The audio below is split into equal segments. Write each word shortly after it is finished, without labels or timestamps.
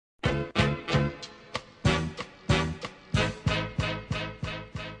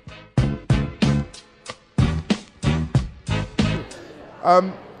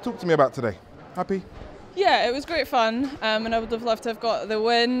Talk to me about today. Happy? Yeah, it was great fun, and I would have loved to have got the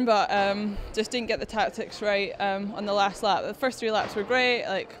win, but just didn't get the tactics right on the last lap. The first 3 laps were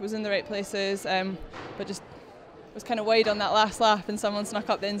great, was in the right places, but just was kind of wide on that last lap, and someone snuck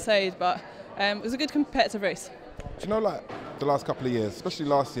up the inside. But it was a good competitive race. Do you know, like the last couple of years, especially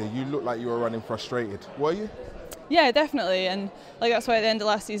last year, you looked like you were running frustrated. Were you? Yeah, definitely, and that's why at the end of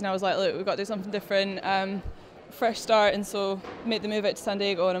last season I was like, look, we've got to do something different. Fresh start, and so made the move out to San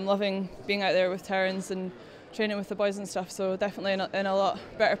Diego, and I'm loving being out there with Terrence and training with the boys and stuff, so definitely in a lot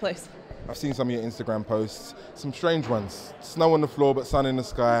better place. I've seen some of your Instagram posts, some strange ones. Snow on the floor but sun in the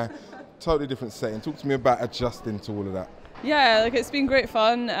sky, totally different setting. Talk to me about adjusting to all of that. Yeah, it's been great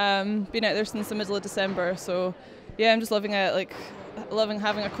fun, been out there since the middle of December, so yeah, I'm just loving it, loving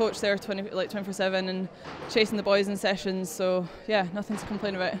having a coach there 24/7 and chasing the boys in sessions, so yeah, nothing to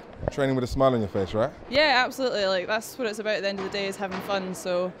complain about. Training with a smile on your face, right? Yeah, absolutely, that's what it's about at the end of the day, is having fun,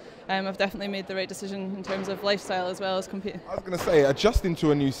 so I've definitely made the right decision in terms of lifestyle as well as competing. I was going to say, adjusting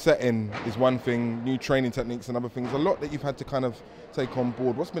to a new setting is one thing, new training techniques and other things, a lot that you've had to kind of take on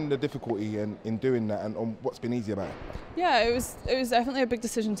board. What's been the difficulty in doing that, and what's been easy about it? Yeah, it was definitely a big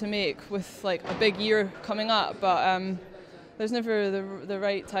decision to make with a big year coming up, but there's never the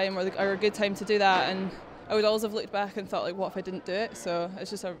right time or a good time to do that, and I would always have looked back and thought, what if I didn't do it? So it's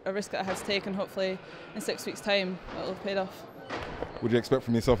just a risk that I had to take, and hopefully in 6 weeks' time it'll have paid off. What do you expect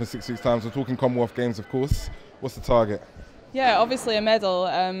from yourself in 6 weeks' time? So we're talking Commonwealth Games, of course. What's the target? Yeah, obviously a medal.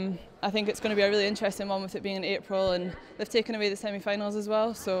 I think it's going to be a really interesting one with it being in April, and they've taken away the semi-finals as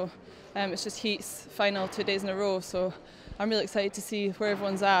well, so it's just heats, final 2 days in a row, so I'm really excited to see where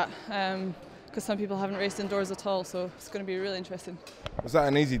everyone's at, because some people haven't raced indoors at all, so it's going to be really interesting. Was that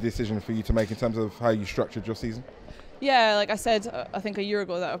an easy decision for you to make in terms of how you structured your season? Yeah, like I said, I think a year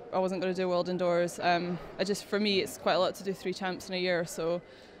ago that I wasn't going to do World Indoors. For me, it's quite a lot to do 3 champs in a year, so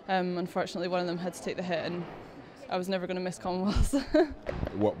unfortunately one of them had to take the hit, and I was never going to miss Commonwealth.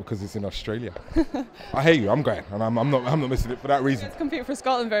 What, because it's in Australia? I hear you, I'm going, and I'm not missing it for that reason. I compete for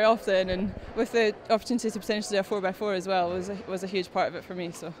Scotland very often, and with the opportunity to potentially do a 4x4 as well was a huge part of it for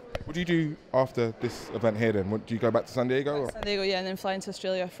me. So. What do you do after this event here then? Do you go back to San Diego? San Diego, yeah, and then fly into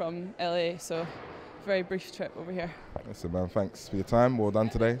Australia from LA, so very brief trip over here. Listen, man, thanks for your time. Well done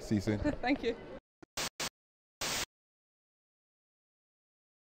today. See you soon. Thank you.